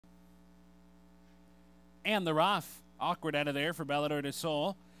and the Roth. Awkward out of there for Ballador de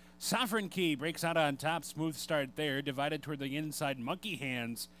Sol. Sovereign Key breaks out on top. Smooth start there. Divided toward the inside. Monkey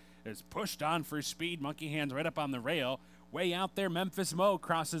Hands is pushed on for speed. Monkey Hands right up on the rail. Way out there, Memphis Mo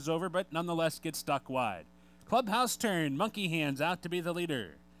crosses over, but nonetheless gets stuck wide. Clubhouse turn. Monkey Hands out to be the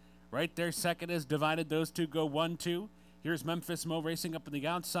leader. Right there, second is Divided. Those two go 1-2. Here's Memphis Mo racing up on the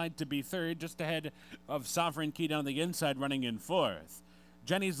outside to be third, just ahead of Sovereign Key down the inside, running in fourth.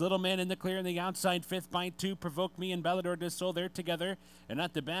 Jenny's Little Man in the clear on the outside, fifth by 2. Provoke Me and Ballador de Sol, they're together. And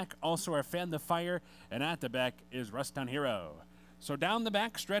at the back, also our Fan the Fire. And at the back is Rustown Hero. So down the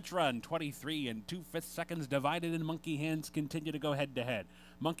back stretch run, 23 and 2/5 seconds. Divided and Monkey Hands continue to go head-to-head.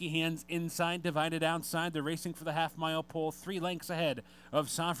 Monkey Hands inside, Divided outside. They're racing for the half-mile pole, 3 lengths ahead of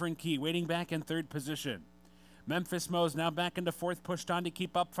Sovereign Key, waiting back in third position. Memphis Mo's now back into fourth, pushed on to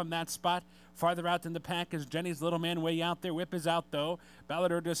keep up from that spot. Farther out in the pack is Jenny's Little Man way out there. Whip is out, though.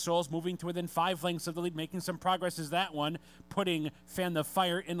 Ballador de Sol's moving to within 5 lengths of the lead, making some progress as that one, putting Fan the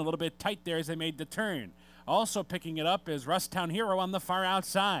Fire in a little bit tight there as they made the turn. Also picking it up is Rustown Hero on the far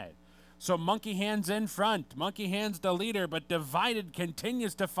outside. So Monkey Hands in front. Monkey Hands the leader, but Divided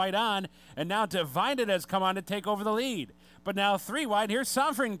continues to fight on, and now Divided has come on to take over the lead. But now 3 wide, here's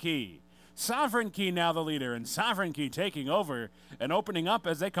Sovereign Key. Sovereign Key now the leader, and Sovereign Key taking over and opening up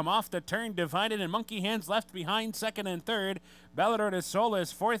as they come off the turn. Divided and Monkey Hands left behind, second and third. Ballador de Sol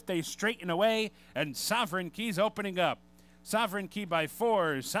is fourth. They straighten away, and Sovereign Key's opening up. Sovereign Key by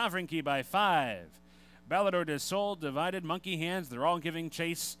 4, Sovereign Key by 5. Ballador de Sol, Divided, Monkey Hands, they're all giving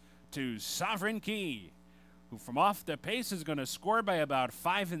chase to Sovereign Key, who from off the pace is going to score by about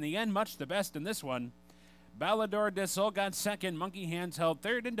 5 in the end, much the best in this one. Ballador de Sol got second, Monkey Hands held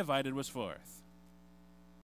third, and Divided was fourth.